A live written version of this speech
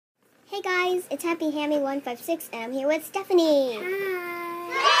Hey guys, it's Happy Hammy 156 and I'm here with Stephanie.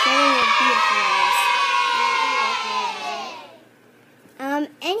 Hi.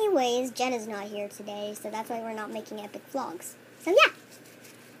 Anyways, Jenna's not here today, so that's why we're not making epic vlogs. So yeah.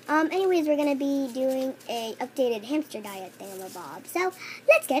 Anyways, we're gonna be doing a updated hamster diet thingamabob. So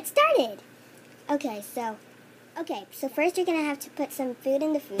let's get started. Okay, so first you're gonna have to put some food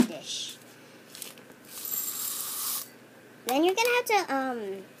in the food dish. Then you're gonna have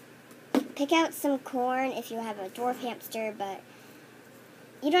to pick out some corn if you have a dwarf hamster, but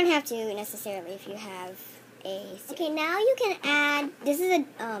you don't have to necessarily if you have a... Okay, now you can add, this is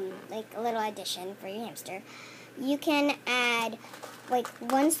a little addition for your hamster. You can add like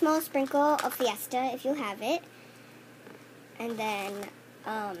one small sprinkle of Fiesta if you have it. And then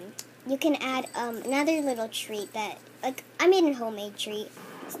you can add another little treat that, like, I made a homemade treat.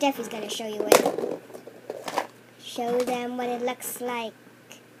 Steffi's going to show you it. Show them what it looks like.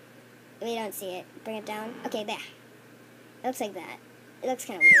 We don't see it. Bring it down. Okay, there. It looks like that. It looks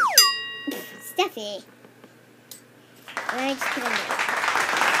kind of weird. Steffi. And I just put it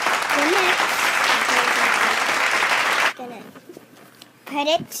in there. So next, I'm gonna put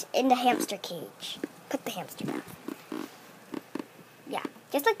it in the hamster cage. Put the hamster down. Yeah,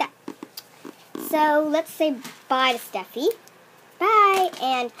 just like that. So let's say bye to Steffi. Bye,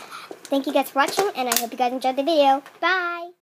 and thank you guys for watching, and I hope you guys enjoyed the video. Bye.